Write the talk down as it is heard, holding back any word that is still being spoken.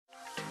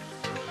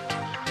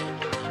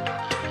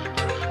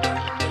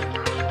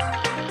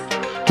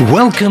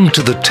Welcome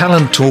to the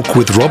Talent Talk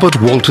with Robert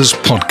Walters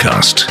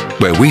podcast,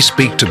 where we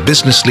speak to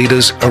business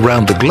leaders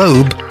around the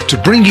globe to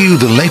bring you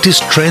the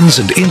latest trends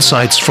and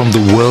insights from the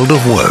world of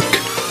work.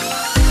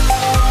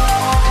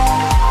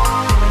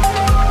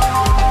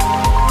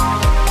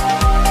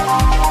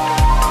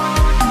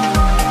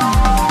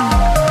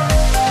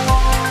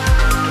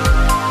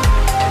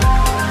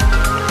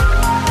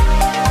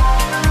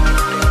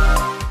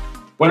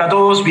 Hola a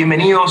todos,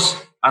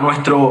 bienvenidos a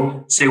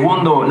nuestro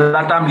segundo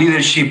LATAM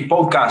Leadership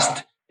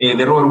Podcast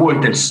de Robert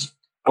Walters.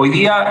 Hoy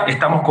día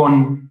estamos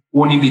con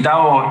un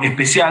invitado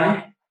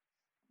especial.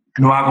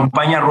 Nos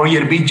acompaña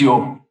Roger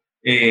Biggio,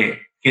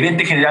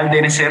 gerente general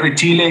de NCR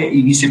Chile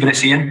y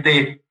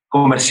vicepresidente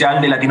comercial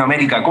de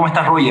Latinoamérica. ¿Cómo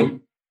estás, Roger?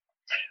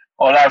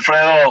 Hola,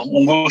 Alfredo.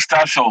 Un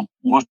gustazo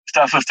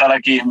estar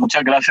aquí.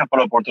 Muchas gracias por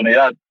la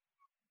oportunidad.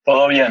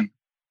 ¿Todo bien?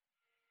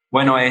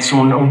 Bueno, es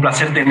un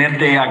placer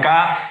tenerte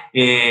acá.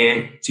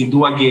 Sin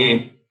duda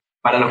que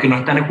para los que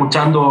nos están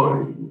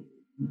escuchando,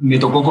 me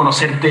tocó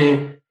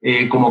conocerte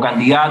como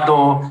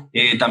candidato,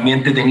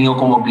 también te he tenido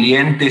como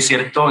cliente,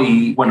 ¿cierto?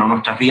 Y bueno,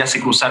 nuestras vías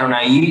se cruzaron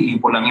ahí y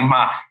por la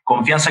misma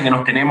confianza que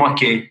nos tenemos es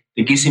que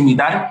te quise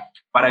invitar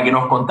para que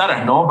nos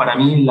contaras, ¿no? Para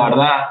mí, la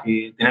verdad,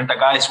 tenerte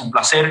acá es un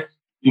placer.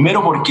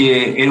 Primero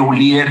porque eres un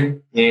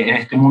líder en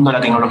este mundo de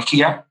la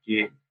tecnología,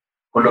 que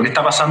con lo que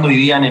está pasando hoy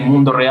día en el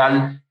mundo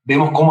real,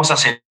 vemos cómo se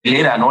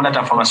acelera, ¿no?, la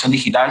transformación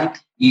digital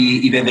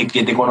y desde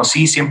que te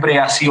conocí siempre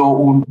has sido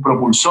un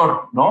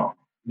propulsor, ¿no?,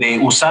 de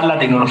usar la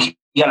tecnología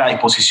a la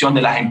disposición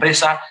de las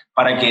empresas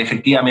para que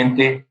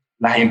efectivamente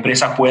las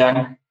empresas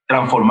puedan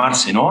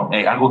transformarse, ¿no?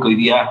 Algo que hoy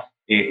día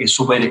es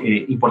súper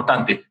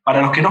importante. Para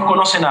los que no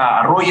conocen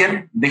a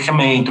Roger,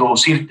 déjame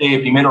introducirte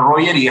primero,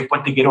 Roger, y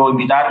después te quiero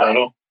invitar.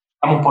 Claro.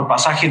 Vamos por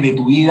pasajes de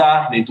tu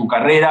vida, de tu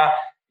carrera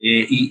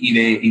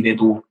y de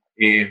tu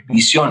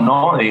visión,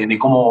 ¿no?, de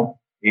cómo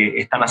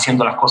están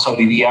haciendo las cosas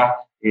hoy día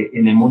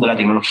en el mundo de la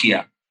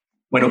tecnología.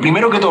 Bueno,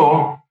 primero que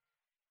todo,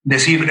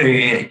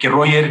 decir que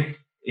Roger,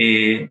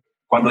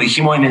 cuando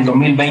dijimos en el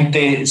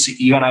 2020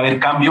 iban a haber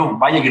cambios,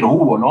 vaya que los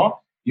hubo,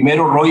 ¿no?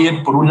 Primero,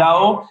 Roger, por un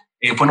lado,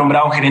 fue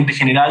nombrado gerente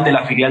general de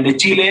la filial de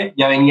Chile,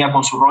 ya venía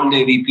con su rol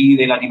de VP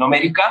de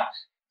Latinoamérica,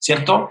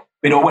 ¿cierto?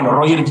 Pero bueno,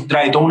 Roger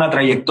trae toda una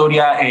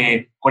trayectoria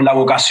con la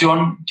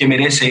vocación que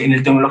merece en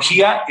la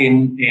tecnología,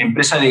 en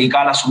empresas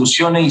dedicadas a las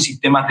soluciones y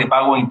sistemas de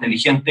pago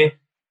inteligentes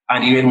a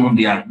nivel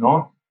mundial,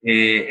 ¿no?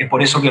 Es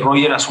por eso que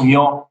Roger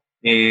asumió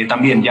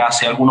también ya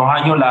hace algunos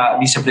años la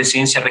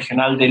vicepresidencia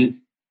regional del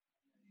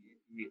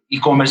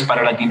e-commerce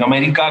para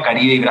Latinoamérica,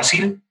 Caribe y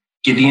Brasil,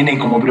 que tiene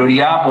como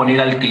prioridad poner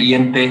al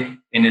cliente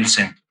en el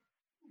centro.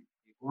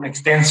 Un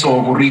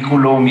extenso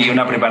currículum y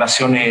una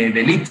preparación de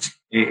elite,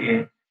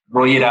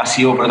 Roger ha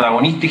sido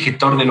protagonista y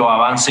gestor de los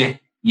avances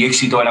y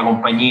éxitos de la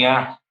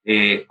compañía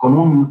con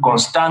un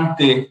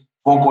constante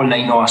foco en la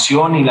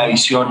innovación y la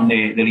visión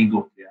de la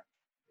industria.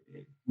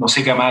 No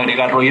sé qué más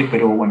agregar, Roger,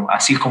 pero bueno,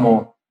 así es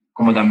como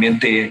también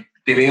te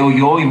veo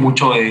yo y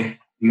muchos de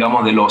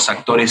los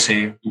actores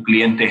y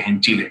clientes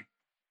en Chile.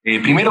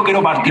 Primero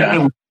quiero partir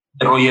preguntando,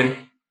 Roger,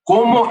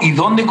 ¿cómo y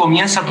dónde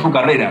comienza tu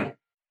carrera?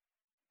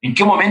 ¿En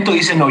qué momento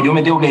dices, no, yo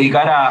me tengo que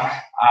dedicar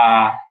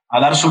a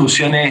dar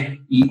soluciones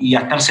y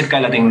a estar cerca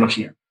de la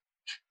tecnología?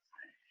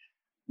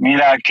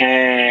 Mira,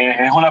 que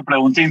es una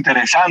pregunta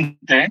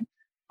interesante,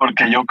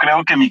 porque yo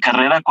creo que mi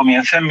carrera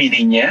comienza en mi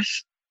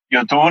niñez.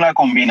 Yo tuve una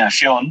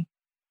combinación.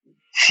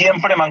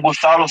 Siempre me han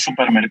gustado los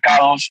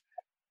supermercados.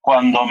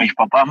 Cuando mis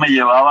papás me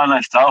llevaban a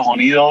Estados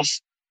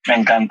Unidos, me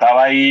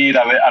encantaba ir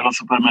a los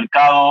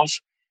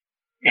supermercados.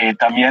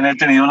 También he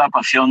tenido una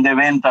pasión de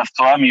ventas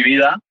toda mi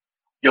vida.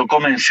 Yo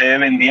comencé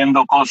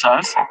vendiendo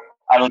cosas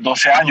a los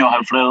 12 años,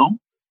 Alfredo.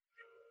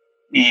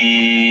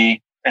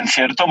 Y en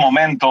cierto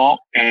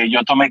momento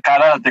yo tomé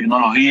cara a la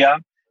tecnología.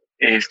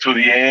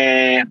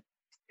 Estudié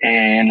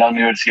en la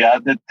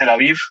Universidad de Tel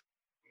Aviv,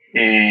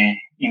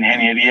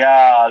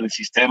 ingeniería de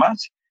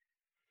sistemas.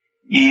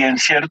 Y en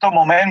cierto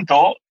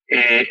momento,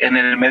 en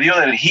el medio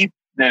del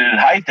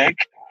high-tech,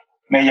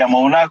 me llamó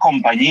una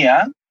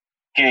compañía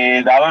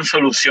que daban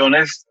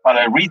soluciones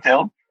para el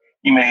retail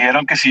y me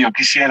dijeron que si yo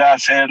quisiera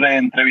ser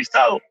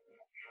entrevistado.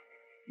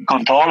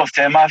 Con todos los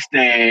temas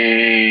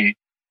de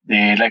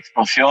la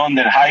explosión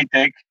del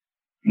high-tech,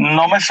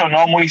 no me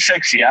sonó muy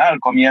sexy al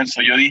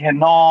comienzo. Yo dije,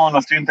 no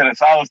estoy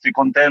interesado, estoy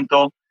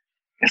contento.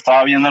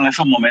 Estaba viendo en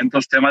esos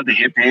momentos temas de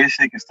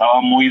GPS que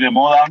estaban muy de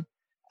moda.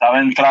 Estaba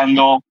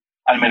entrando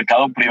al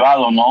mercado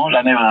privado, ¿no?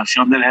 La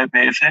navegación del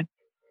GPS.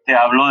 Te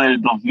hablo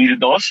del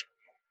 2002.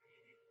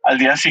 Al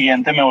día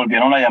siguiente me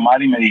volvieron a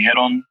llamar y me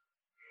dijeron,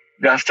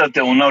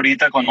 gástate una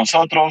horita con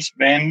nosotros,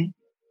 ven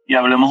y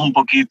hablemos un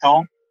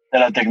poquito de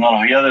la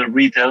tecnología del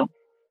retail.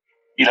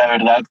 Y la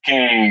verdad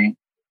que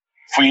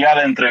fui a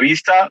la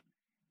entrevista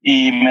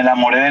y me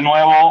enamoré de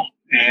nuevo.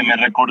 Me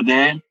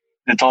recordé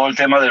de todo el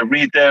tema del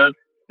retail,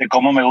 de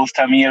cómo me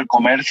gusta a mí el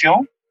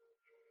comercio.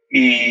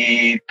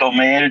 Y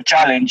tomé el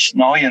challenge,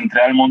 ¿no? Y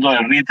entré al mundo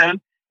del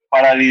retail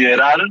para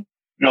liderar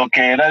lo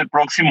que era el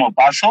próximo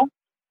paso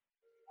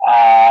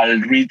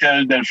al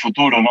retail del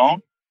futuro, ¿no?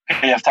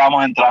 Que ya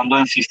estábamos entrando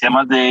en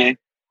sistemas de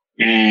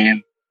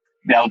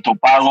de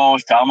autopago,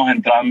 estábamos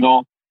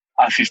entrando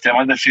a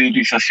sistemas de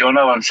fidelización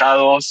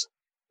avanzados,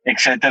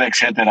 etcétera,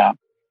 etcétera.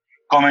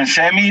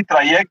 Comencé mi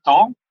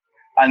trayecto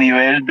a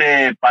nivel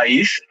de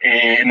país.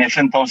 En ese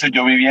entonces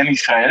yo vivía en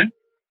Israel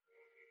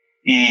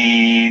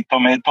y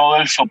tomé todo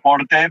el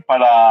soporte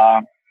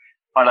para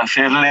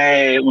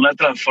hacerle una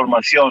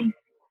transformación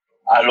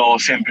a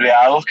los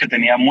empleados que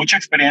tenían mucha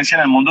experiencia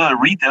en el mundo del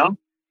retail,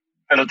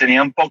 pero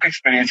tenían poca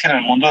experiencia en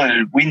el mundo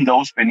del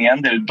Windows,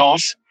 venían del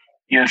DOS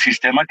y el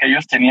sistema que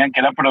ellos tenían, que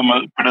era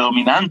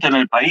predominante en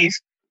el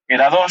país,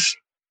 era DOS.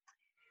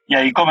 Y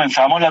ahí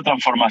comenzamos la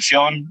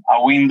transformación a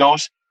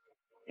Windows.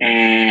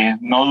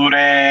 No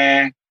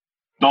duré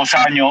 2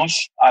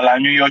 años, al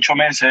año y 8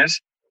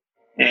 meses,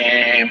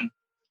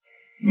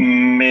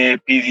 me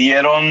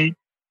pidieron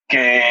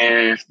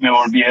que me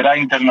volviera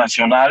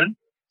internacional,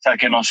 o sea,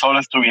 que no solo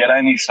estuviera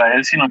en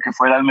Israel, sino que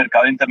fuera al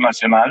mercado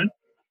internacional.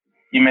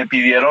 Y me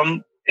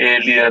pidieron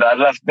liderar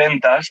las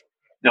ventas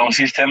de un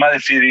sistema de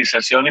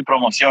fidelización y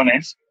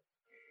promociones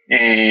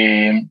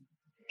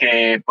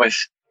que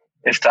pues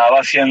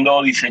estaba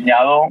siendo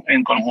diseñado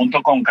en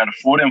conjunto con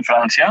Carrefour en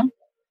Francia.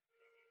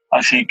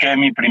 Así que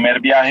mi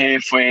primer viaje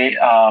fue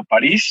a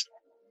París.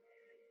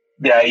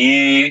 De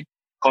ahí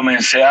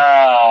comencé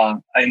a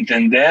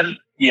entender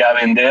y a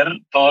vender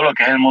todo lo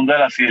que es el mundo de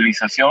la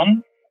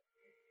fidelización.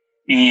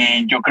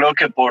 Y yo creo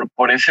que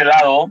por ese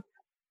lado,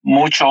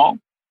 mucho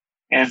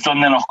es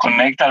donde nos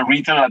conecta el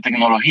retail la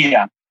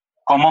tecnología.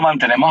 Cómo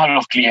mantenemos a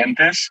los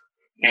clientes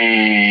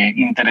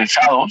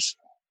interesados,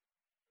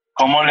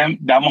 cómo les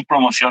damos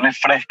promociones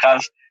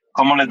frescas,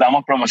 cómo les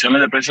damos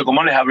promociones de precio,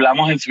 cómo les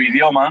hablamos en su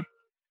idioma,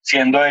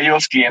 siendo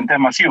ellos clientes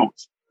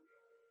masivos.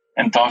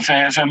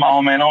 Entonces eso es más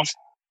o menos,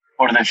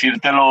 por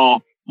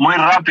decírtelo muy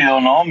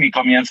rápido, ¿no? Mi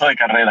comienzo de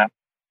carrera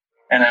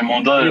en el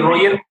mundo del...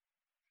 Roger,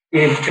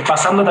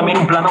 pasando también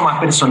un plano más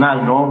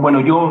personal, ¿no?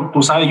 Bueno,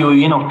 tú sabes, yo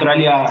viví en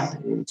Australia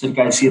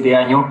cerca de 7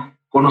 años,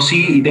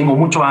 conocí y tengo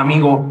muchos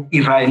amigos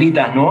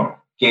israelitas,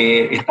 ¿no?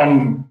 Que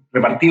están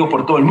repartidos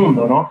por todo el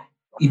mundo, ¿no?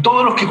 Y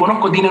todos los que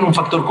conozco tienen un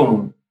factor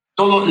común.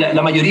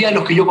 La mayoría de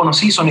los que yo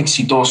conocí son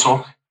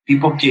exitosos,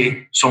 tipos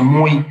que son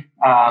muy...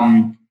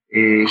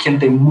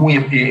 gente muy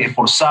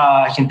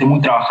esforzada, gente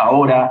muy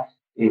trabajadora,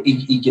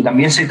 y que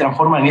también se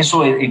transforma en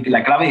eso en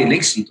la clave del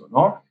éxito,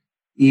 ¿no?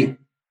 Y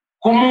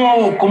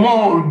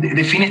 ¿cómo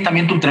defines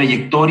también tu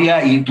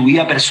trayectoria y tu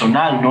vida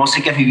personal, ¿no?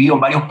 Sé que has vivido en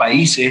varios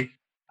países,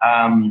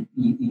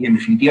 y en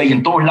definitiva, y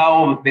en todos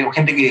lados veo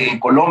gente que en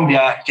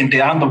Colombia, gente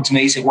de Amdocs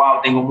me dice,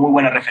 wow, tengo muy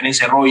buena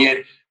referencia de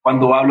Roger.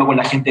 Cuando hablo con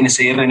la gente en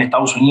SR en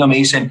Estados Unidos me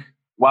dicen,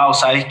 wow,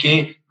 ¿sabes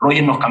qué?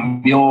 Roger nos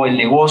cambió el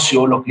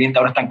negocio, los clientes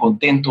ahora están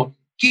contentos.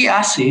 ¿Qué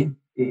hace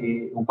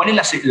o cuál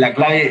es la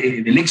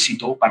clave del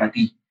éxito para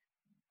ti?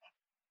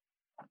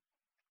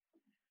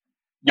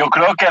 Yo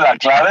creo que la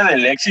clave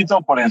del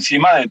éxito por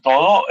encima de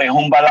todo es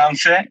un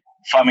balance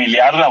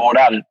familiar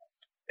laboral.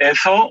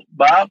 Eso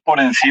va por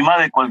encima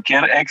de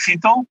cualquier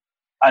éxito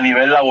a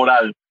nivel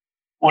laboral.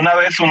 Una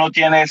vez uno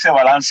tiene ese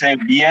balance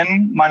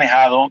bien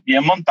manejado,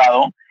 bien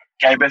montado,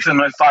 que hay veces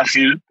no es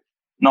fácil.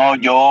 No,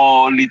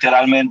 yo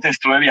literalmente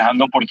estuve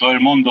viajando por todo el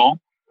mundo.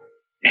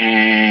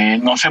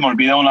 No se me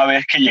olvida una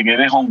vez que llegué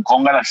de Hong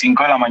Kong a las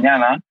 5 de la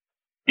mañana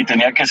y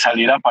tenía que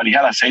salir a París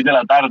a las 6 de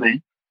la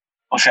tarde.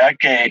 O sea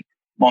que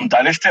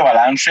montar este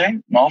balance,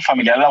 ¿no?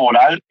 Familiar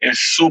laboral es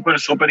súper,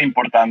 súper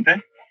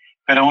importante.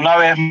 Pero una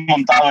vez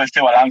montado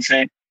este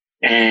balance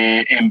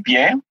en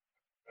pie,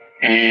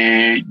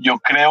 yo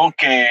creo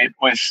que,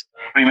 pues,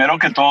 primero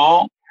que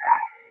todo,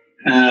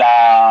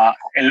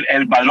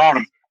 el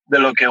valor de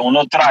lo que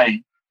uno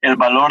trae, el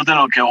valor de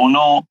lo que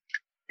uno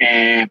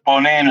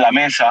pone en la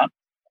mesa,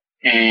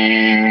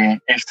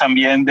 es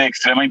también de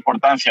extrema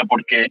importancia,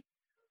 porque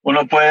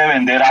uno puede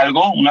vender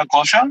algo, una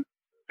cosa,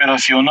 pero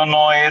si uno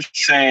no es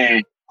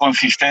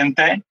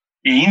consistente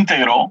e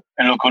íntegro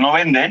en lo que uno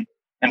vende,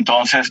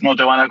 entonces no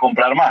te van a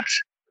comprar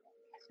más.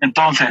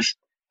 Entonces,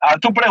 a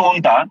tu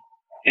pregunta,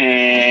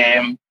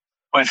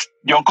 pues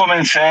yo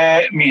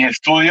comencé mis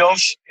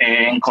estudios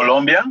en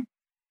Colombia,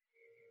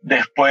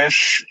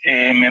 después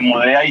me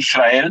mudé a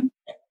Israel,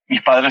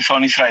 mis padres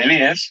son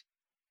israelíes,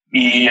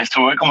 y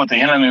estuve, como te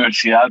dije, en la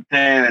Universidad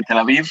de Tel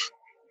Aviv.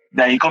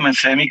 De ahí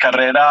comencé mi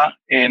carrera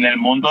en el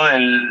mundo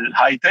del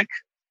high-tech,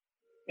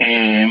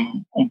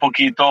 un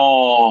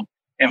poquito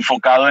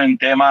enfocado en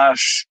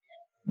temas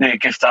de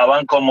que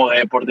estaban como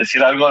de, por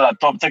decir algo, la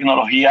top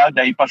tecnología.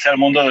 De ahí pasé al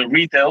mundo del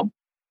retail,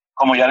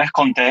 como ya les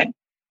conté.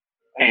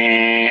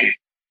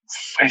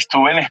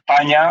 Estuve en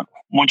España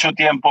mucho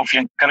tiempo, fui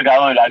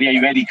encargado del área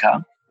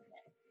ibérica.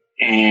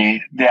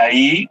 De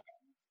ahí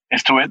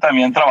estuve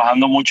también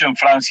trabajando mucho en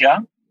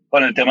Francia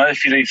con el tema de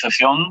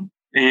fidelización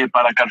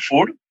para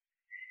Carrefour.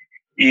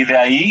 Y de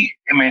ahí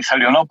me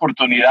salió una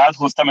oportunidad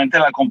justamente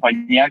en la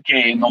compañía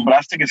que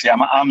nombraste, que se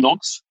llama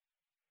Amdocs.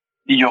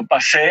 Y yo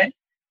pasé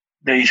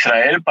de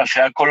Israel,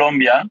 pasé a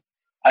Colombia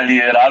a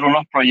liderar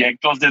unos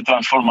proyectos de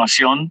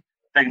transformación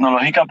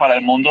tecnológica para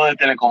el mundo de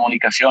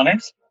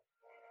telecomunicaciones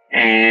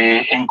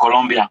en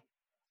Colombia.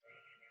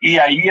 Y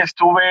ahí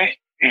estuve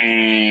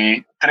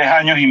 3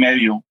 años y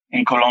medio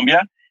en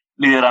Colombia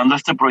liderando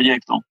este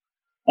proyecto.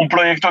 Un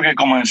proyecto que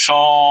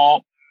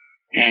comenzó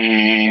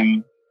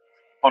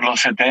por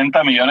los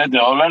 $70 millones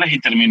y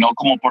terminó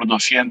como por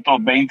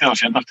 220,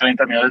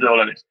 230 millones de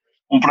dólares.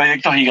 Un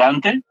proyecto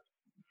gigante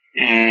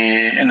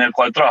en el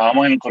cual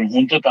trabajamos en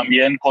conjunto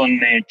también con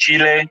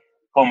Chile,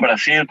 con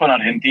Brasil, con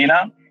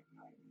Argentina.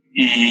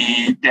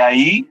 Y de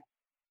ahí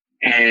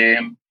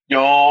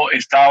yo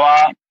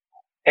estaba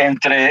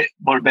entre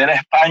volver a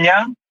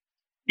España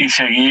y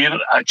seguir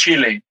a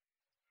Chile.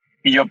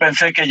 Y yo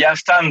pensé que ya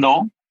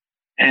estando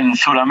en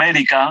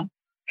Sudamérica,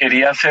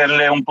 quería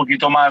hacerle un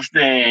poquito más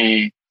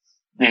de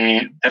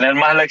tener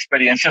más la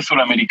experiencia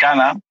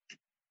suramericana,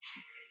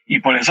 y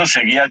por eso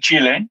seguí a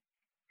Chile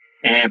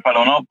para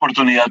una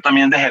oportunidad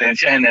también de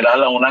gerencia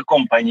general a una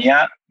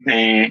compañía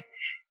de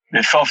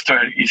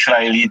software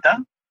israelita,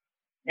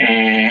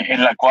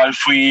 en la cual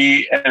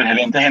fui el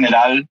gerente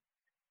general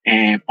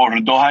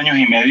por 2 años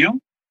y medio.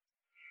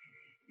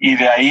 Y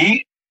de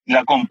ahí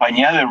la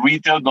compañía de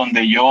retail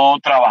donde yo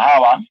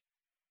trabajaba,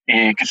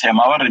 que se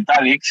llamaba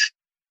Retalix,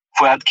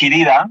 fue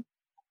adquirida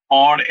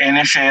por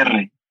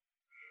NSR.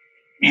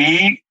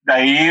 Y de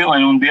ahí,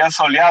 en un día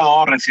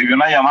soleado, recibí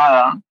una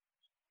llamada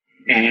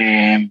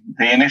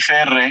de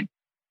NSR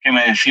que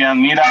me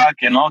decían, mira,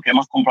 que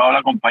hemos comprado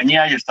la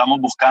compañía y estamos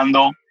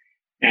buscando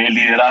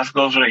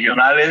liderazgos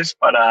regionales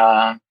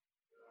para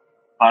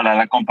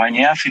la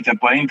compañía, si te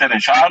puede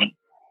interesar.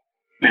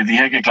 Les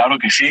dije que claro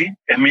que sí,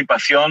 es mi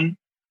pasión,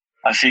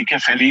 así que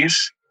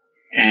feliz.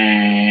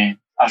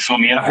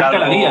 Asumí el cargo.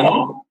 La vida,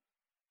 ¿no?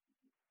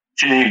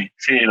 Sí,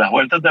 las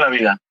vueltas de la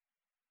vida.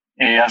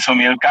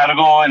 Asumí el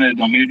cargo en el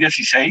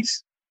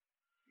 2016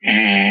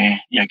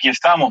 y aquí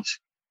estamos,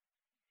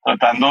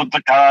 tratando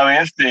cada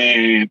vez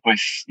de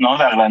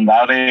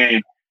agrandar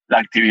la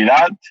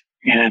actividad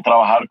y de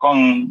trabajar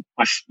con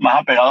más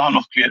apegados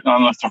a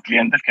nuestros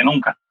clientes que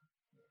nunca.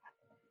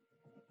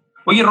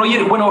 Oye,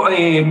 Roger, bueno,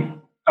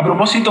 a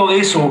propósito de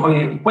eso,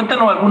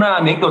 cuéntanos alguna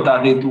anécdota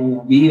de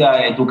tu vida,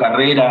 de tu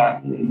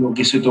carrera, lo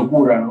que se te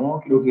ocurra,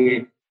 ¿no? Creo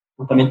que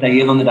justamente ahí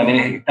es donde también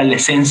está la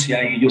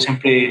esencia, y yo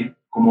siempre,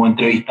 como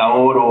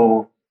entrevistador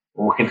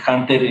o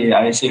headhunter,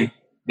 a veces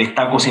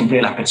destaco siempre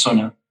de las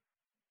personas.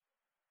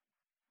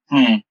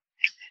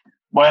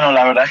 Bueno,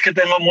 la verdad es que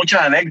tengo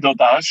muchas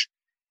anécdotas.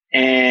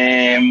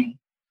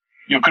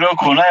 Yo creo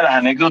que una de las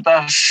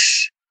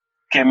anécdotas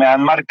que me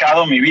han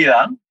marcado mi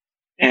vida,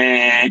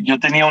 yo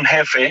tenía un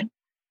jefe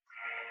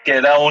que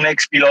era un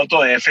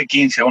expiloto de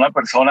F-15, una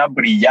persona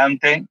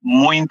brillante,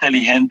 muy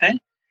inteligente,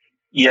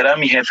 y era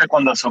mi jefe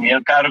cuando asumí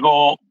el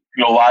cargo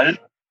global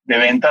de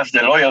ventas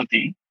de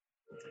Loyalty.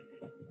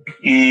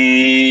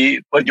 Y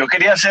pues yo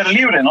quería ser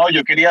libre, ¿no?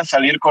 Yo quería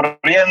salir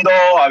corriendo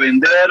a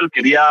vender,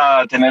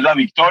 quería tener la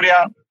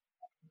victoria.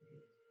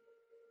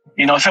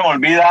 Y no se me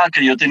olvida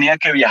que yo tenía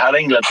que viajar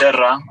a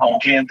Inglaterra a un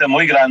cliente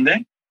muy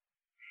grande,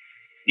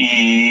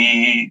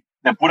 y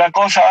de pura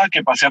cosa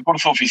que pasé por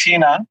su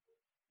oficina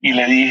y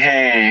le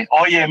dije,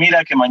 oye,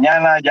 mira que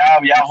mañana ya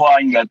viajo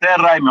a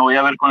Inglaterra y me voy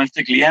a ver con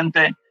este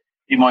cliente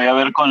y me voy a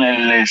ver con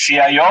el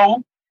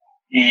CIO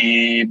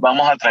y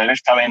vamos a traer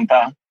esta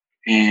venta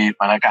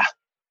para acá.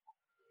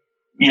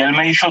 Y él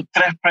me hizo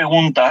 3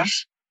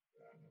 preguntas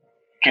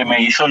que me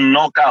hizo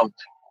knockout.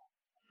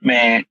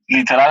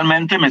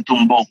 Literalmente me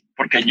tumbó,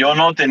 porque yo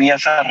no tenía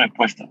esas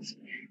respuestas.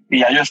 Y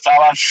ya yo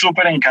estaba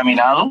súper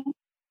encaminado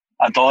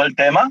a todo el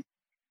tema,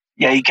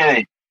 y ahí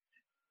quedé.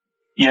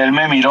 Y él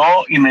me miró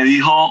y me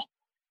dijo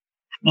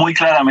muy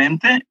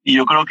claramente, y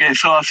yo creo que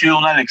eso ha sido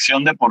una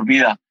lección de por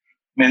vida.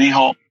 Me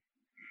dijo,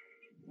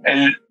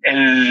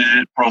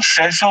 el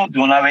proceso de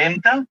una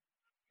venta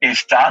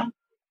está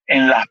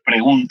en las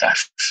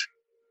preguntas,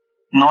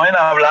 no en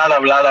hablar.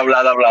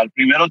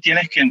 Primero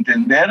tienes que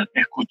entender,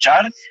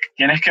 escuchar,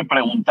 tienes que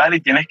preguntar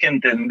y tienes que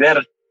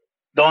entender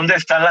dónde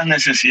están las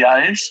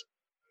necesidades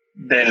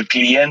del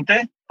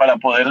cliente para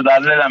poder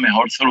darle la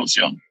mejor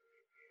solución.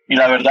 Y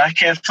la verdad es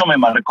que eso me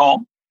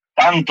marcó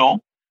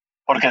tanto,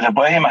 porque te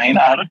puedes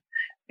imaginar,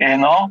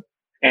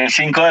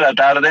 5 de la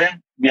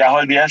tarde, viajo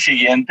al día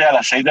siguiente a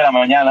las 6 de la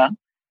mañana,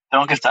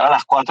 tengo que estar a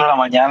las 4 de la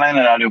mañana en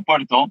el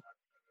aeropuerto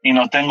y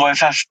no tengo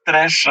esas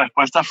 3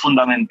 respuestas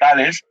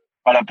fundamentales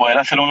para poder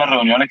hacer una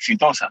reunión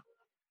exitosa.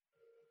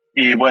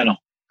 Y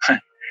bueno,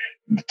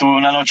 tuve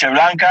una noche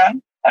blanca,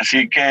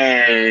 así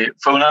que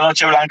fue una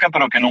noche blanca,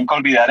 pero que nunca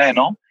olvidaré,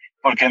 ¿no?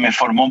 Porque me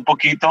formó un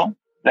poquito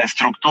la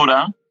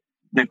estructura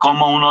de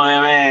cómo uno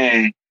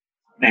debe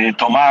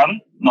tomar,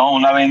 ¿no?,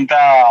 una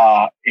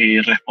venta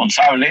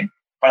responsable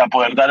para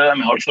poder darle la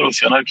mejor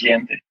solución al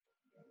cliente.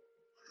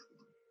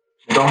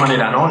 De todas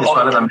maneras, ¿no? Eso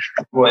habla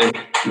también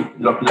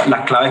de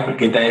las claves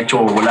que te ha hecho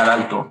volar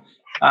alto.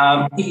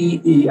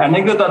 Y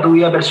anécdota de tu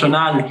vida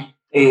personal,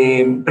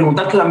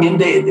 preguntarte también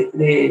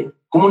de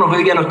cómo nos ve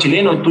hoy día los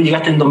chilenos. Tú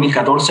llegaste en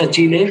 2014 a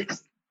Chile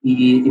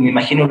y me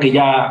imagino que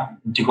ya,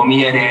 entre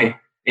comillas,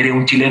 eres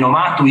un chileno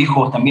más, tus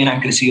hijos también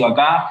han crecido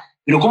acá,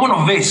 pero ¿cómo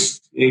nos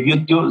ves?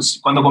 Yo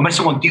cuando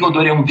converso contigo, tú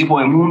eres un tipo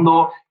de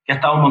mundo que ha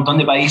estado en un montón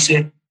de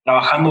países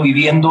trabajando,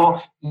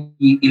 viviendo,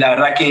 y la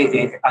verdad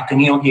que has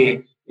tenido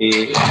que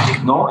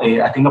 ¿no?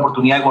 Tenga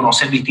oportunidad de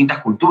conocer distintas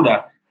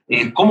culturas.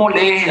 ¿Cómo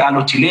lees a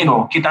los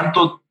chilenos? ¿Qué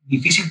tanto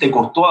difícil te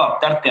costó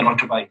adaptarte a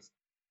nuestro país?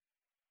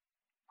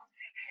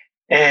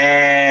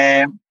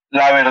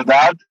 La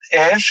verdad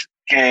es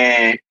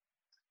que,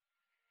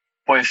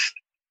 pues,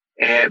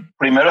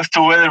 primero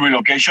estuve de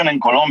relocation en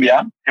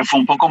Colombia, que fue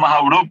un poco más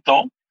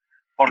abrupto,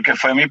 porque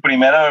fue mi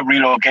primera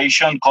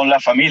relocation con la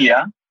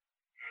familia.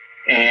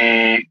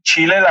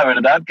 Chile, la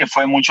verdad que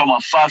fue mucho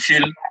más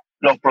fácil,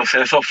 los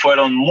procesos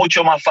fueron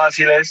mucho más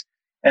fáciles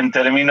en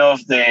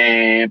términos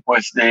de,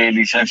 pues, de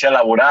licencia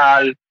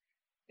laboral,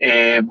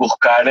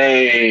 buscar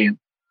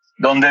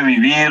dónde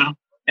vivir,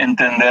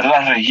 entender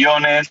las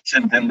regiones,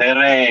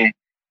 entender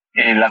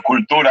la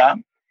cultura.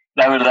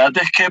 La verdad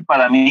es que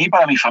para mí y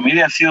para mi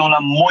familia ha sido una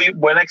muy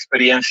buena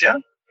experiencia.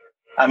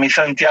 A mí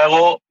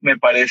Santiago me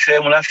parece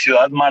una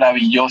ciudad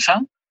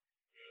maravillosa.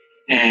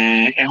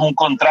 Es un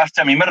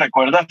contraste, a mí me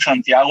recuerda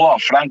Santiago a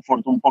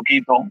Frankfurt un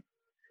poquito,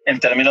 en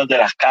términos de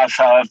las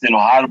casas, de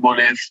los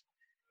árboles.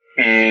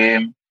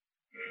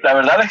 La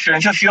verdad la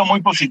experiencia ha sido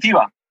muy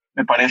positiva.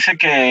 Me parece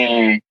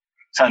que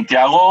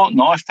Santiago,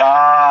 ¿no?,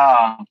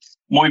 está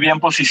muy bien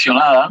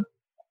posicionada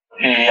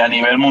a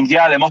nivel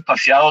mundial. Hemos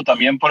paseado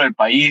también por el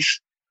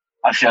país,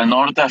 hacia el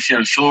norte, hacia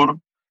el sur.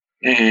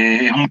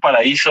 Es un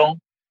paraíso.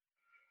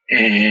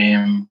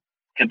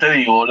 ¿Qué te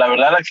digo? La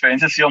verdad la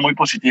experiencia ha sido muy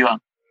positiva.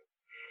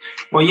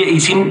 Oye,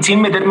 y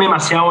sin meterme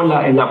demasiado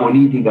en la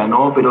política,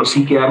 ¿no? Pero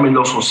sí quedarme en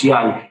lo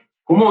social.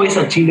 ¿Cómo ves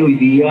a Chile hoy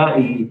día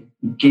y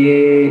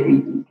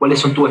cuáles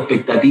son tus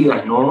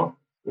expectativas, ¿no?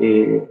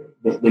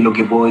 De lo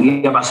que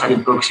podría pasar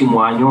el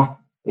próximo año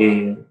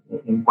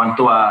en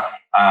cuanto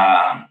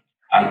a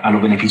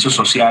los beneficios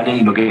sociales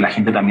y lo que la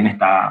gente también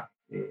está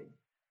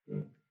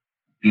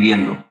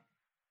pidiendo.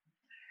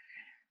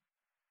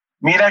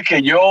 Mira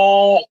que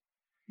yo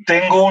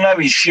tengo una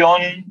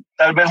visión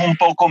tal vez un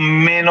poco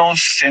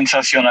menos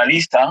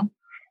sensacionalista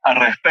al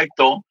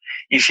respecto,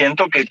 y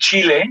siento que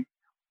Chile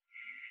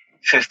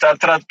se está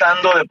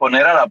tratando de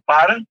poner a la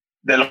par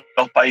de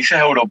los países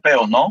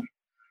europeos, ¿no?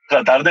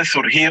 Tratar de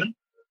surgir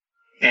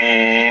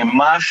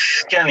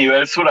más que a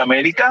nivel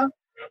Suramérica,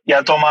 y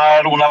a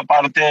tomar una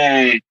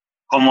parte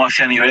como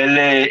hacia nivel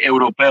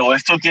europeo.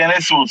 Esto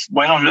tiene sus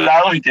buenos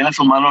lados y tiene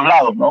sus malos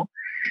lados, ¿no?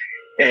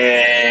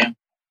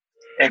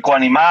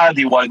 Ecuanimidad,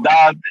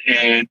 igualdad,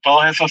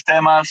 todos esos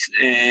temas,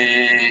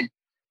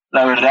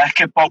 la verdad es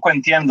que poco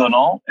entiendo,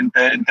 ¿no? En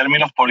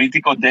términos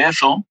políticos de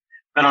eso,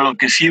 pero lo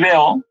que sí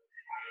veo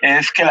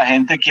es que la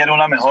gente quiere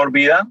una mejor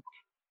vida,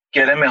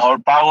 quiere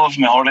mejor pagos,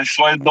 mejores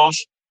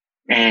sueldos,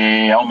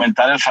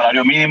 aumentar el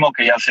salario mínimo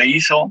que ya se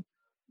hizo.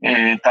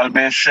 Tal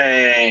vez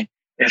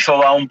eso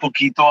va un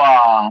poquito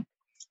a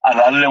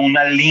darle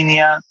una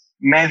línea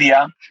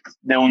media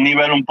de un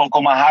nivel un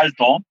poco más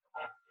alto.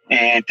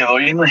 Te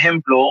doy un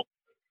ejemplo.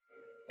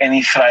 En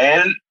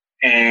Israel,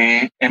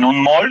 en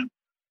un mall,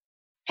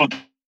 tú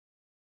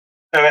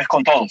te ves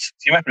con todos.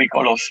 ¿Sí me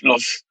explico?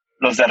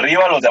 Los de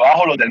arriba, los de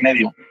abajo, los del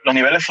medio. Los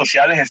niveles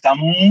sociales están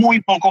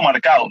muy poco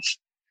marcados.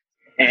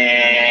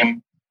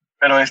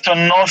 Pero esto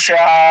no se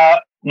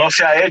ha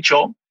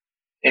hecho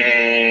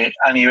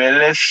a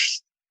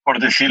niveles, por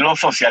decirlo,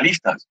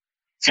 socialistas,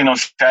 sino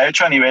se ha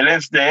hecho a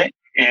niveles de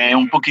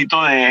un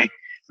poquito de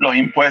los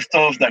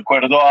impuestos de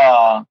acuerdo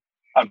a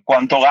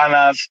cuánto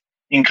ganas,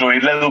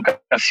 incluir la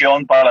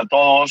educación para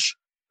todos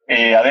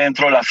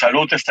adentro, la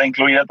salud está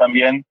incluida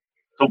también.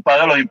 Tú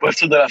pagas los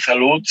impuestos de la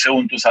salud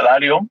según tu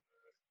salario,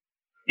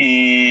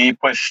 y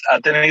pues ha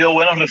tenido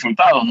buenos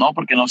resultados, ¿no?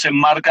 Porque no se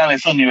marcan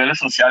esos niveles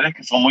sociales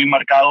que son muy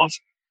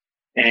marcados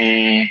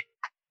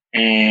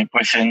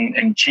pues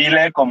en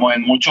Chile como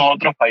en muchos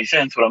otros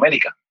países en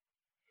Sudamérica.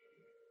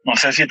 No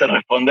sé si te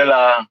responde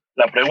la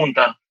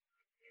pregunta.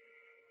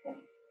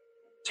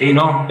 Sí,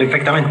 no,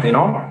 perfectamente,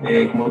 ¿no?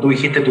 Como tú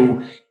dijiste,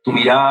 tu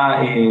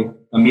mirada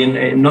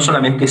también no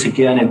solamente se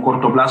queda en el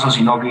corto plazo,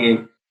 sino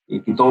que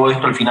todo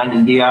esto al final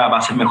del día va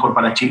a ser mejor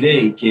para Chile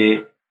y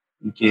que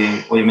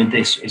obviamente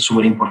es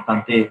súper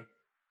importante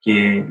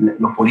que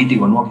los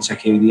políticos, ¿no?, quizás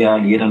que hoy día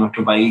lideran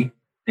nuestro país,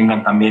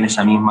 tengan también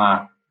esa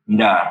misma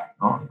mirada,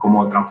 ¿no?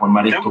 Cómo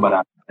transformar esto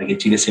para que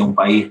Chile sea un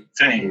país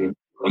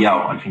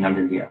desarrollado al final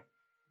del día.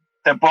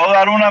 Te puedo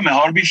dar una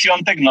mejor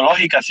visión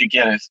tecnológica si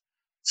quieres.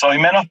 Soy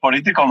menos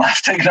político,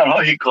 más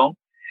tecnológico,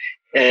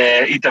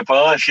 y te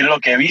puedo decir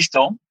lo que he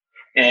visto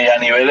a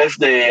niveles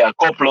de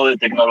acoplo de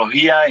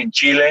tecnología en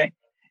Chile.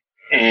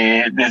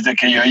 Desde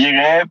que yo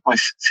llegué,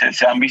 pues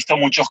se han visto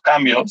muchos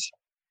cambios,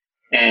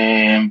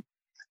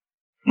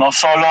 no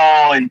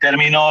solo en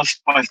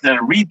términos, pues, del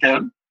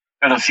retail,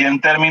 pero sí en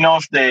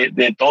términos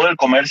de todo el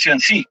comercio en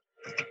sí.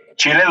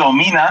 Chile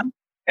domina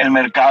el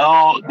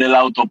mercado del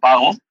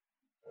autopago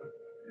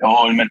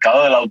o el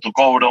mercado del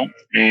autocobro.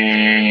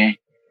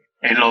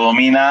 Lo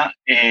domina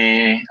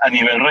a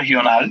nivel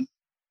regional,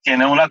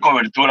 tiene una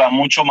cobertura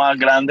mucho más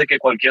grande que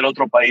cualquier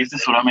otro país de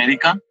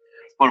Sudamérica,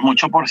 por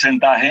mucho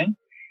porcentaje.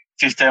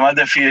 Sistemas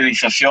de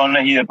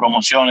fidelizaciones y de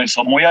promociones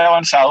son muy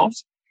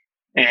avanzados.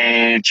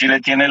 Chile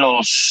tiene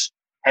los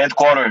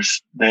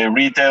headquarters de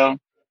retail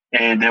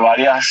de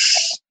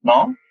varias,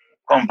 ¿no?,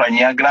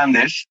 compañías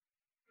grandes.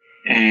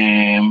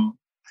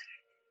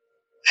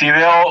 Sí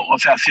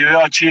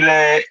veo a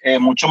Chile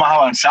mucho más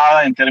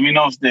avanzada en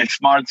términos de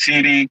Smart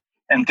City,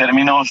 en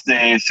términos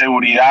de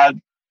seguridad.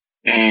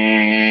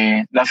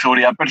 La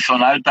seguridad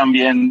personal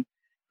también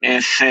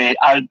es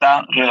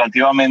alta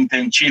relativamente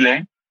en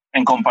Chile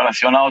en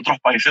comparación a otros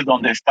países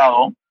donde he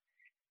estado.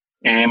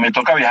 Me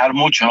toca viajar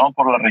mucho, ¿no?,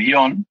 por la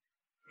región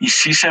y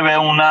sí se ve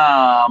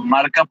una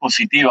marca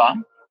positiva.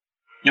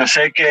 Yo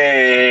sé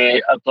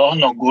que a todos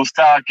nos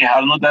gusta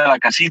quejarnos de la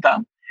casita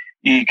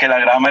y que la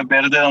grama es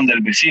verde donde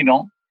el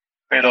vecino,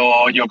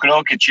 pero yo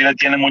creo que Chile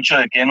tiene mucho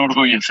de qué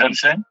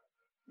enorgullecerse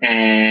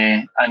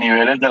a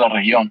niveles de la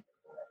región.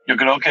 Yo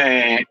creo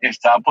que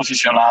está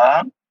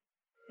posicionada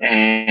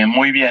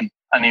muy bien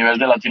a nivel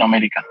de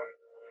Latinoamérica.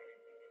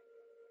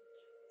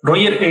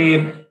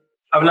 Roger,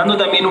 hablando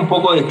también un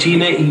poco de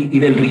Chile y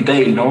del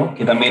retail, ¿no?,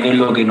 que también es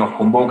lo que nos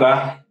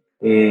convoca.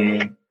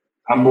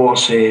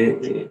 Ambos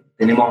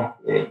tenemos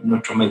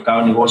nuestro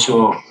mercado de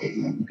negocio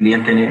y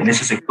clientes en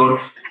ese sector.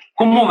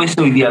 ¿Cómo ves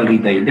hoy día el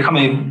retail?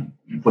 Déjame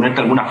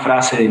ponerte alguna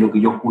frase de lo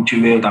que yo escucho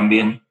y veo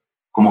también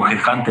como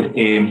headhunter.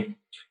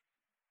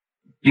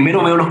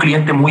 Primero veo los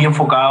clientes muy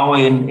enfocados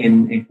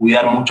en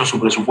cuidar mucho su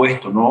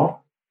presupuesto,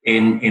 ¿no?,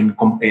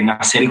 en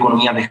hacer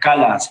economías de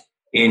escalas,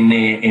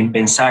 en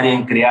pensar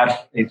en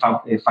crear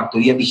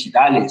factorías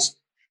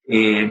digitales,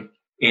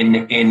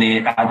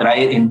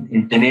 atraer,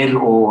 en tener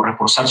o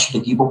reforzar sus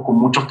equipos con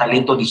muchos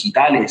talentos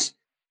digitales.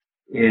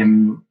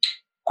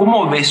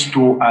 ¿Cómo ves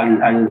tú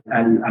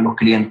a los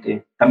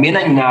clientes? También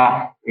hay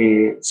una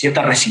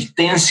cierta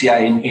resistencia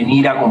en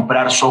ir a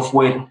comprar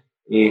software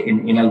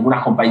en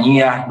algunas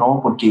compañías,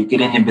 ¿no?, porque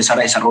quieren empezar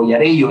a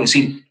desarrollar ellos. Es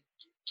decir,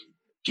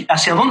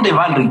 ¿hacia dónde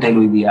va el retail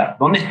hoy día?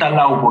 ¿Dónde están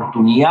las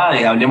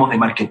oportunidades? Hablemos de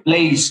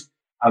marketplace,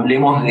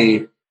 hablemos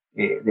de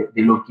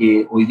lo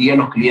que hoy día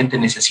los clientes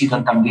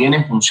necesitan también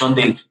en función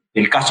del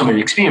customer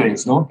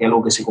experience, ¿no?, que es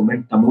algo que se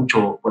comenta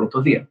mucho por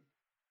estos días.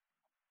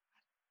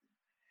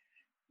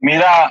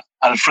 Mira,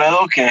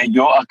 Alfredo, que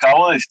yo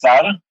acabo de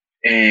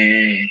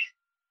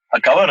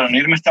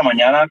reunirme esta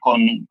mañana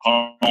con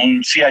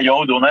un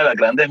CIO de una de las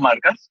grandes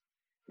marcas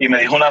y me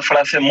dijo una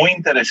frase muy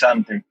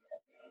interesante.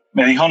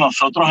 Me dijo,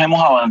 nosotros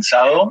hemos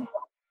avanzado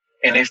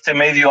en este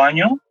medio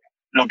año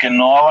lo que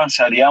no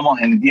avanzaríamos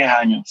en 10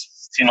 años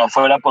si no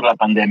fuera por la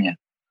pandemia.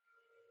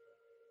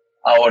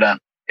 Ahora,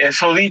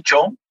 eso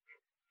dicho,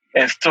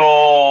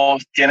 esto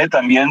tiene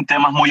también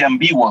temas muy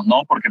ambiguos,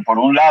 ¿no? Porque por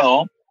un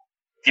lado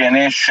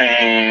tienes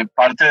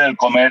parte del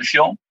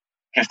comercio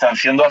que están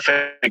siendo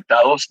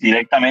afectados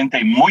directamente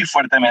y muy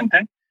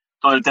fuertemente.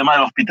 Todo el tema de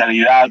la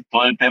hospitalidad,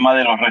 todo el tema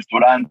de los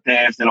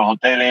restaurantes, de los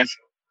hoteles,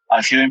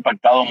 ha sido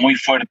impactado muy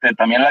fuerte.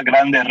 También las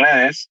grandes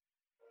redes,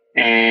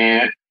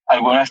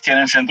 algunas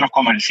tienen centros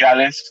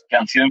comerciales que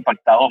han sido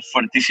impactados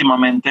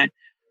fuertísimamente.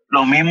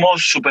 Los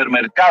mismos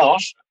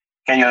supermercados,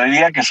 que yo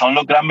diría que son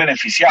los gran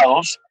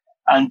beneficiados,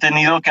 han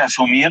tenido que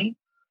asumir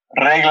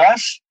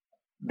reglas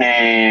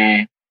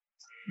de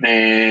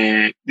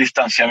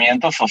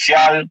distanciamiento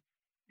social,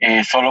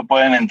 solo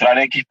pueden entrar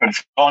X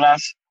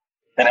personas.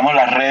 Tenemos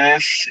las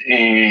redes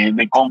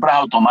de compras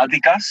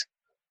automáticas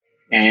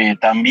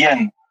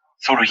también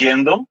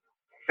surgiendo,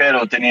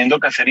 pero teniendo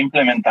que hacer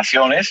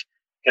implementaciones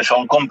que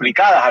son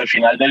complicadas al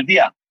final del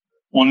día.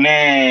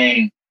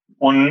 Una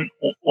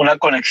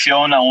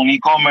conexión a un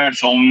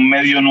e-commerce o un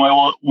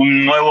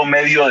nuevo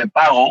medio de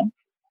pago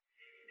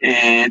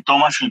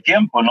toma su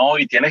tiempo, ¿no?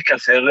 Y tienes que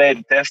hacer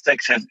test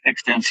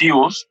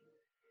extensivos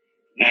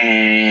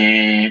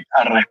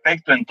al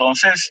respecto.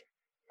 Entonces,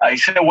 ahí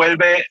se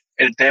vuelve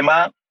el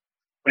tema,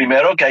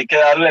 primero, que hay que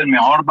darle el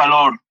mejor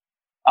valor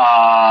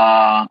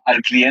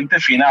al cliente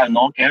final,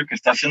 ¿no?, que es el que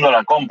está haciendo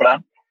la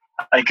compra.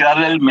 Hay que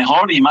darle el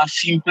mejor y más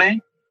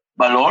simple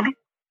valor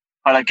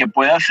para que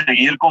pueda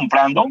seguir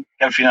comprando,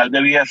 que al final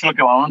del día es lo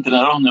que van a mantener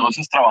a los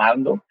negocios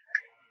trabajando.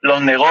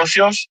 Los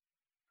negocios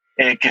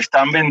que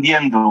están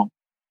vendiendo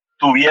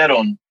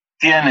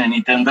tienen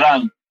y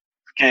tendrán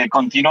que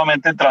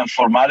continuamente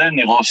transformar el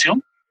negocio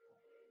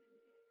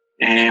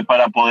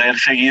para poder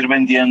seguir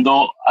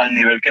vendiendo al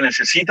nivel que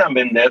necesitan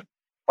vender,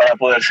 para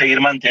poder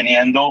seguir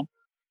manteniendo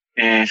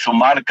su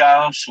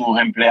marca, sus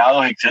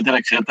empleados, etcétera,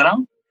 etcétera.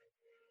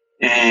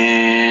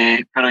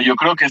 Pero yo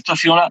creo que esto ha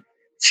sido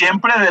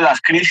siempre de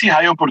las crisis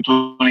hay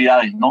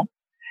oportunidades, ¿no?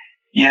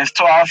 Y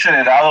esto ha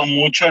acelerado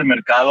mucho el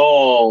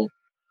mercado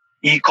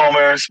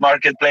e-commerce,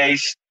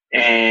 marketplace,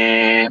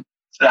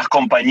 las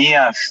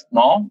compañías,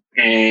 ¿no?,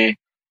 que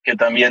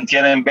también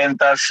tienen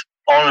ventas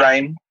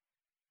online,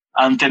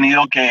 han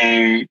tenido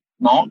que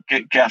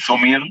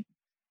asumir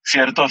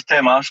ciertos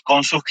temas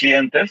con sus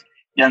clientes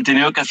y han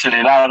tenido que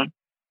acelerar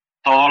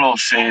todos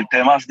los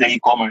temas de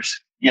e-commerce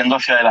yendo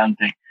hacia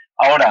adelante.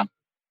 Ahora,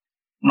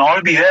 no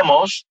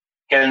olvidemos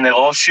que el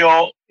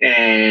negocio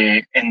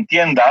en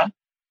tienda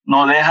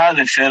no deja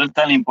de ser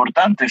tan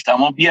importante.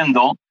 Estamos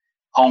viendo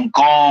Hong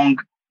Kong,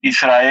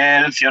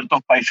 Israel,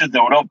 ciertos países de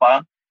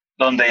Europa,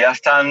 donde ya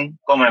están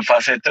como en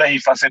fase 3 y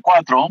fase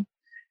 4,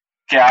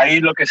 que hay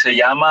lo que se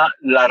llama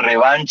la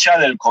revancha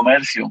del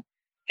comercio,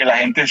 que la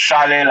gente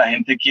sale, la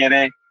gente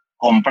quiere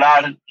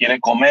comprar, quiere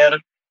comer.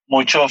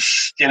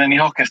 Muchos tienen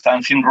hijos que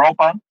están sin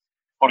ropa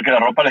porque la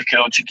ropa les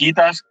quedó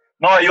chiquitas.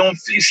 No, hay un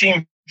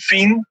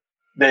sinfín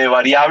de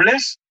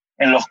variables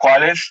en los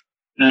cuales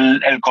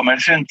el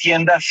comercio en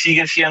tiendas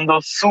sigue siendo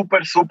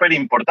súper, súper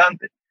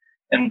importante.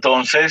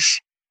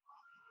 Entonces,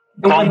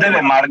 ¿dónde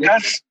le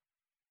marcas?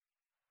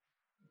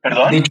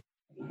 ¿Perdón? De hecho,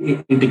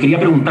 te quería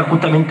preguntar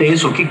justamente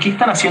eso. ¿Qué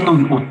están haciendo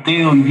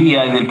ustedes hoy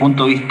día desde el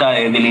punto de vista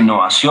de la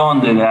innovación,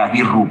 de la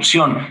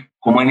disrupción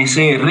como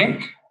NSR?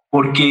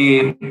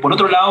 Porque, por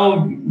otro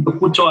lado, yo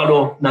escucho a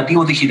los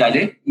nativos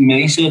digitales y me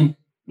dicen,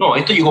 no,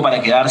 esto llegó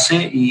para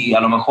quedarse y a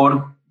lo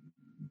mejor,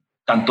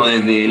 tanto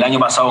desde el año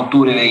pasado,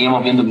 octubre,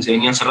 veíamos viendo que se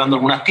venían cerrando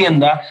algunas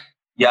tiendas,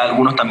 ya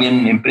algunos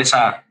también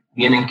empresas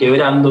vienen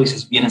quebrando y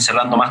se vienen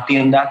cerrando más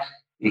tiendas.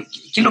 ¿Qué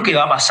es lo que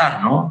va a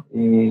pasar, no?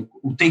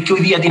 ¿Ustedes qué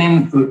hoy día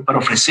tienen para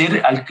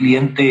ofrecer al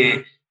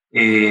cliente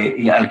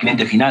y al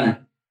cliente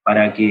final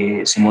para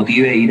que se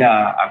motive a ir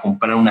a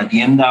comprar una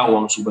tienda o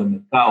a un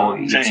supermercado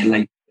y hacer la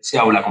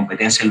diferencia o la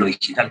competencia en lo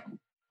digital?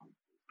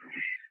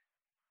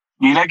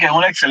 Mira que es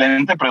una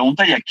excelente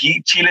pregunta y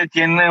aquí Chile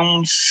tiene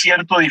un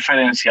cierto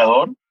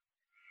diferenciador,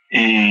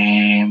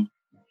 el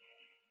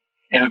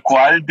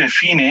cual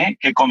define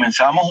que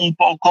comenzamos un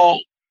poco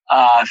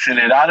a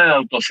acelerar el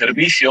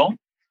autoservicio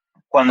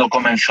cuando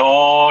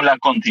comenzó la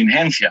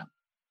contingencia.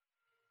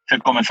 Se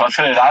comenzó a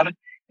acelerar.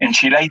 En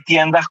Chile hay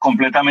tiendas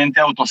completamente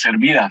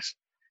autoservidas.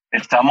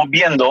 Estamos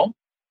viendo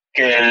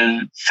que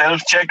el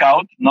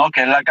self-checkout, ¿no?,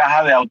 que es la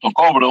caja de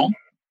autocobro,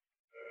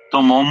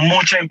 tomó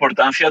mucha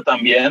importancia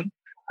también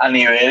a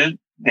nivel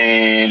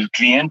del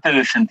cliente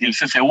de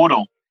sentirse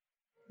seguro.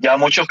 Ya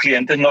muchos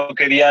clientes no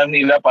querían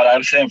ir a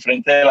pararse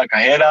enfrente de la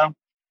cajera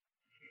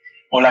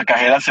o la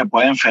cajera se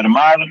puede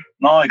enfermar,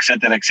 ¿no?,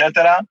 etcétera,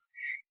 etcétera.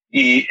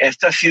 Y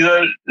esta ha sido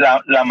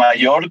la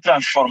mayor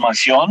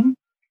transformación.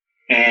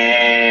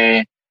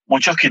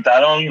 Muchos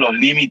quitaron los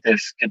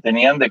límites que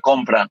tenían de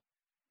compra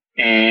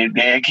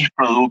de X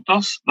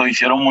productos, lo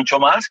hicieron mucho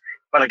más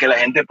para que la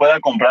gente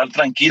pueda comprar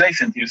tranquila y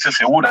sentirse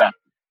segura.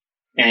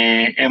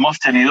 Hemos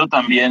tenido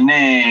también,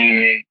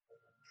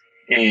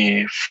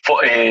 es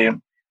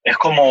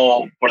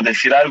como, por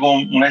decir algo,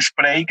 un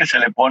spray que se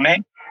le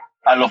pone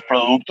a los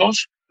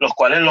productos, los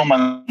cuales los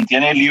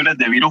mantiene libres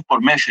de virus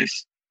por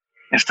meses.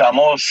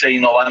 Estamos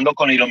innovando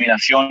con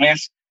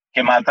iluminaciones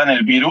que matan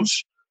el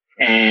virus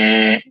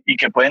y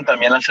que pueden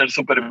también hacer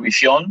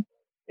supervisión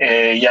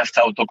y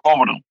hasta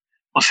autocobro.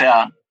 O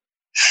sea,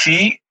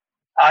 sí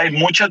hay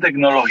mucha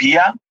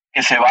tecnología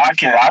que se va a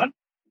quedar.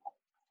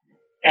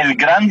 El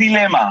gran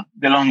dilema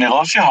de los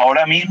negocios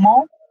ahora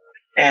mismo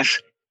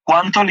es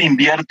cuánto le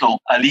invierto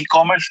al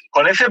e-commerce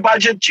con ese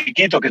budget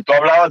chiquito que tú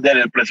hablabas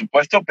del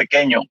presupuesto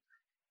pequeño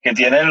que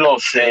tienen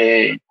los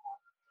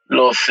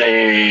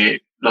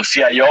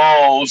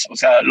CIOs, o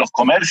sea, los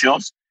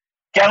comercios.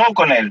 ¿Qué hago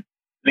con él?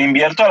 ¿Le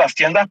invierto a las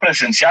tiendas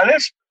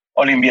presenciales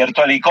o le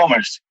invierto al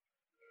e-commerce?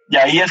 Y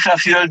ahí ese ha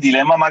sido el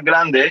dilema más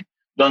grande,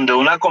 donde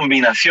una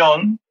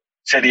combinación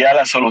sería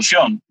la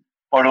solución.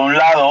 Por un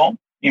lado,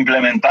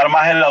 implementar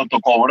más el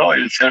autocobro,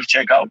 el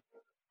self-checkout,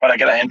 para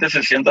que la gente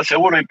se sienta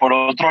seguro. Y por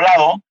otro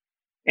lado,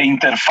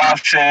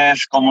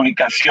 interfaces,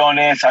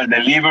 comunicaciones al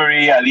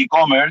delivery, al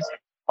e-commerce,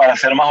 para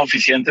ser más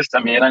eficientes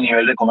también a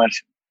nivel de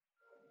comercio.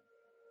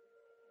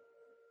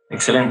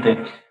 Excelente.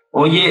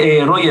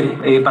 Oye,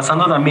 Roger,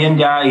 pasando también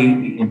ya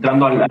y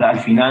entrando al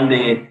final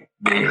de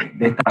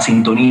esta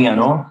sintonía,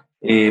 ¿no?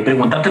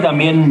 Preguntarte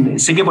también,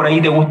 sé que por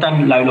ahí te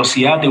gustan la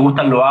velocidad, te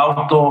gustan los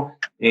autos,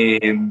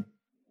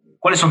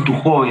 ¿cuáles son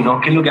tus hobbies, no?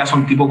 ¿Qué es lo que hace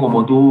un tipo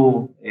como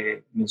tú?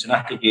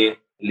 Mencionaste que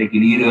el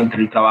equilibrio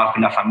entre el trabajo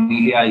y la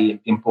familia y el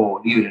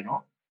tiempo libre,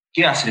 ¿no?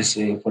 ¿Qué haces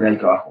fuera del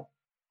trabajo?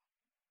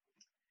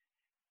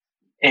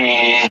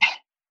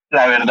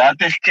 La verdad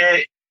es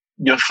que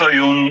yo soy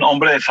un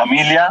hombre de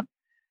familia.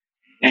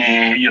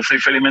 Yo soy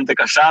felizmente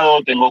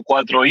casado, tengo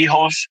 4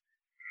 hijos.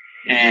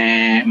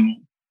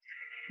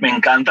 Me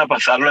encanta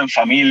pasarlo en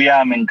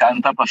familia, me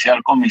encanta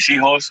pasear con mis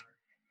hijos.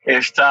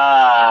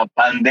 Esta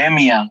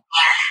pandemia,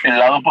 el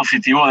lado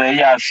positivo de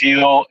ella ha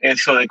sido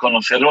eso de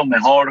conocerlos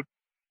mejor.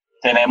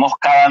 Tenemos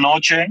cada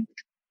noche,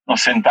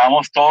 nos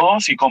sentamos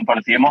todos y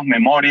compartimos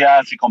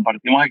memorias y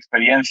compartimos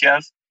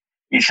experiencias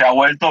y se ha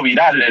vuelto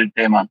viral el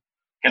tema,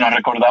 que nos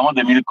recordamos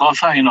de 1000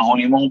 cosas y nos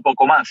unimos un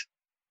poco más.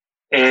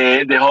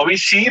 De hobby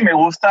sí, me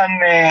gustan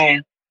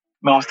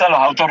los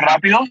autos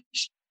rápidos,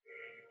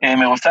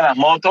 me gustan las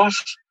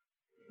motos.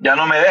 Ya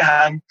no me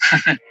dejan,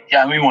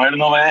 ya mi mujer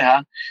no me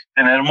deja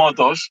tener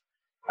motos,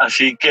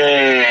 así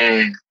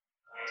que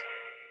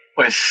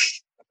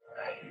pues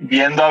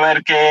viendo a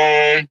ver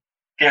qué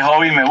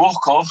hobby me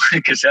busco,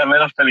 que sea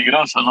menos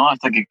peligroso, ¿no?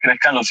 Hasta que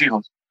crezcan los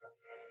hijos.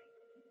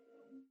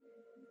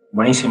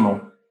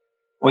 Buenísimo.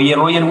 Oye,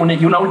 Roger,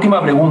 una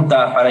última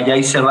pregunta para ya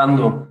ir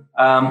cerrando.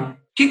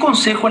 ¿Qué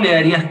consejo le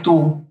darías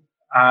tú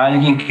a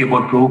alguien que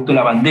por producto de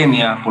la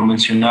pandemia, por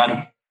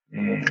mencionar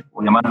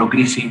o llamarlo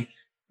crisis,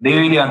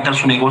 debe levantar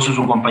su negocio,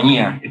 su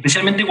compañía,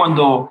 especialmente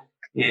cuando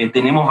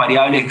tenemos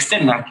variables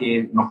externas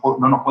que no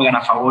nos juegan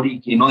a favor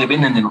y que no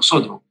dependen de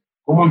nosotros?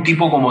 cómo un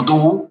tipo como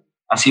tú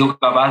ha sido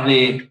capaz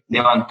de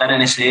levantar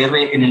NSR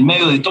en el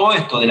medio de todo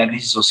esto, de la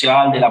crisis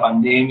social, de la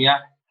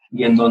pandemia,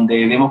 y en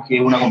donde vemos que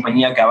es una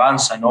compañía que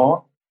avanza,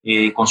 ¿no?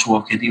 Con sus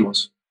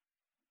objetivos.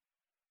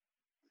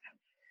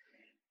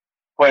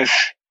 Pues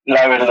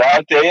la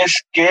verdad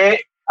es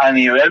que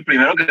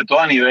primero que todo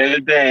a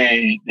nivel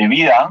de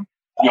vida,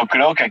 yo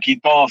creo que aquí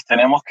todos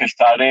tenemos que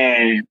estar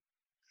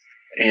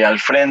al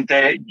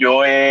frente.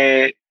 Yo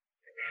he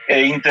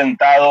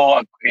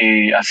intentado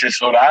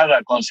asesorar,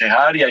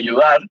 aconsejar y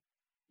ayudar,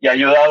 y he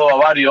ayudado a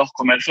varios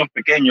comercios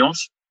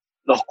pequeños,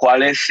 los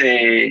cuales,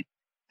 te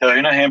doy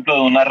un ejemplo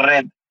de una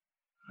red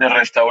de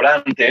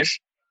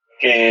restaurantes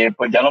que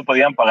pues ya no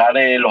podían pagar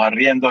los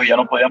arriendos, ya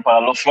no podían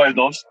pagar los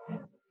sueldos,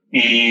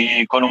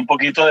 y con un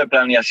poquito de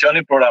planeación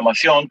y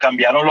programación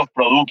cambiaron los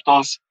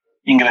productos,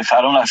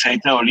 ingresaron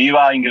aceite de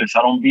oliva,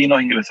 ingresaron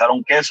vinos,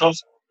 ingresaron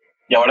quesos,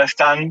 y ahora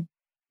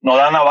no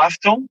dan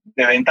abasto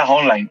de ventas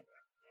online.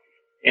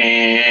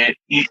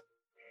 Y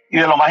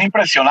de lo más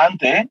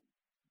impresionante,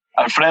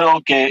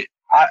 Alfredo, que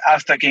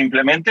hasta que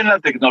implementen la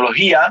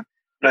tecnología,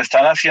 lo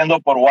están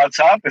haciendo por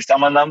WhatsApp, están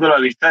mandando la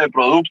lista de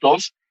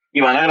productos y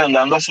van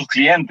agrandando a sus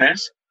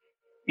clientes,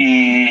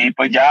 y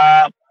pues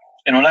ya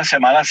en una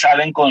semana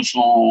salen con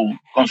su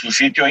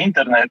sitio de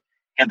internet,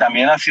 que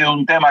también ha sido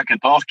un tema que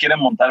todos quieren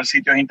montar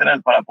sitios de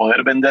internet para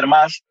poder vender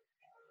más,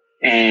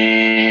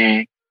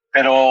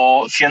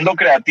 pero siendo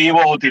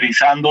creativos,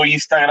 utilizando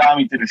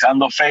Instagram,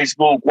 utilizando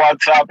Facebook,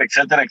 WhatsApp,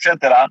 etcétera,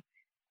 etcétera,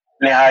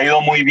 les ha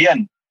ido muy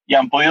bien y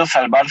han podido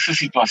salvar su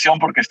situación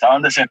porque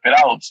estaban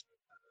desesperados.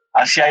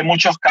 Así hay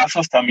muchos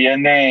casos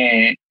también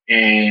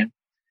que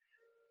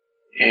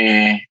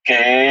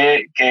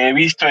he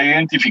visto, he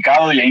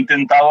identificado y he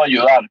intentado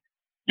ayudar.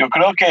 Yo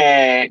creo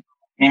que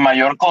mi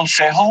mayor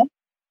consejo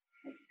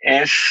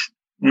es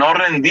no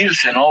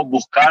rendirse, ¿no?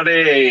 Buscar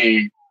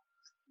ese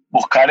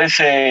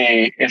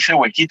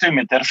huequito y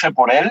meterse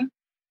por él,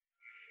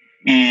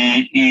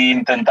 y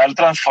intentar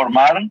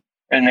transformar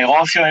el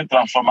negocio,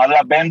 transformar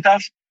las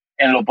ventas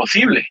en lo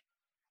posible.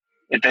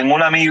 Tengo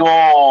un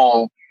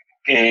amigo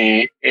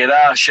que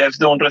era chef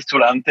de un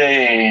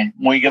restaurante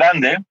muy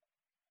grande,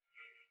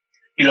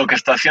 y lo que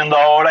está haciendo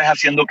ahora es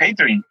haciendo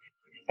catering.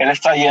 Él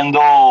está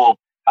yendo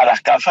a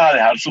las casas a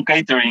dejar su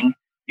catering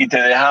y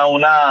te deja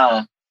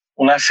una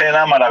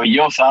cena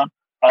maravillosa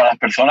para las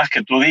personas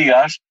que tú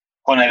digas,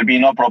 con el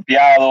vino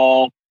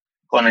apropiado,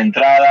 con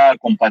entrada,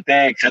 con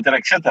paté, etcétera,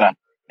 etcétera.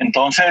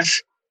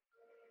 Entonces,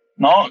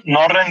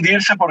 no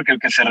rendirse, porque el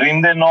que se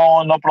rinde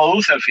no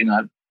produce al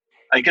final.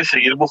 Hay que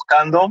seguir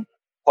buscando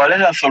cuál es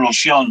la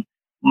solución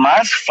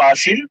más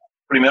fácil,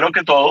 primero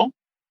que todo,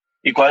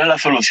 y cuál es la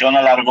solución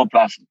a largo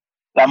plazo.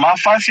 La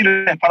más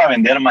fácil es para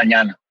vender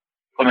mañana.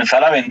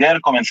 Comenzar a vender,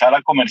 comenzar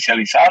a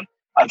comercializar,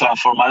 a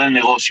transformar el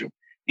negocio.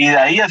 Y de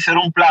ahí hacer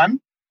un plan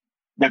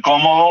de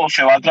cómo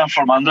se va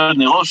transformando el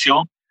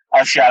negocio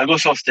hacia algo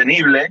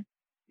sostenible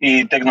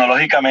y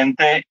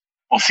tecnológicamente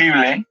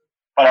posible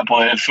para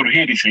poder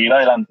surgir y seguir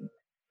adelante.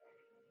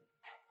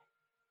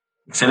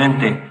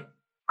 Excelente.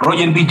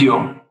 Roger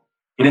Viggio,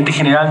 gerente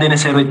general de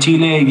NSR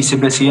Chile y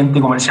vicepresidente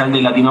comercial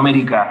de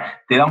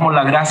Latinoamérica, te damos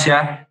las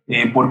gracias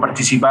por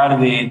participar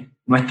de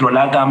nuestro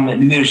LATAM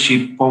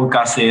Leadership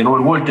Podcast de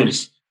Robert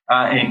Walters.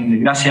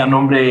 Gracias a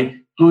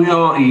nombre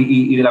tuyo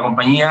y de la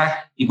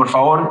compañía, y por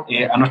favor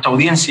a nuestra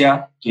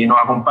audiencia que nos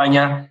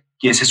acompaña,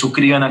 que se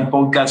suscriban al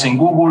podcast en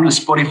Google,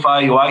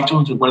 Spotify o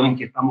iTunes. Recuerden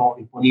que estamos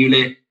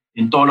disponibles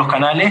en todos los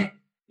canales,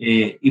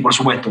 y por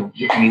supuesto,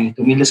 mi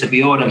humilde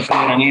servidor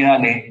Alfredo Graneda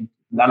les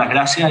da las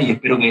gracias, y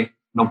espero que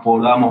nos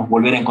podamos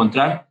volver a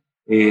encontrar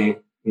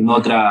en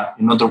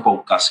otro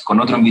podcast, con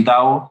otro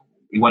invitado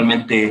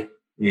igualmente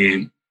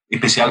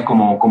especial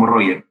como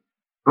Roger.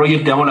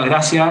 Roger, te damos las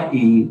gracias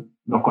y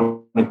nos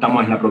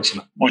conectamos en la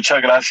próxima.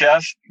 Muchas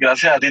gracias.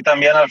 Gracias a ti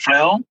también,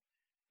 Alfredo.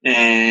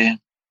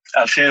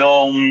 Has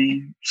sido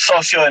un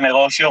socio de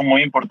negocios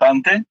muy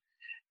importante,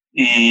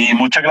 y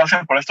muchas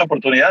gracias por esta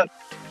oportunidad.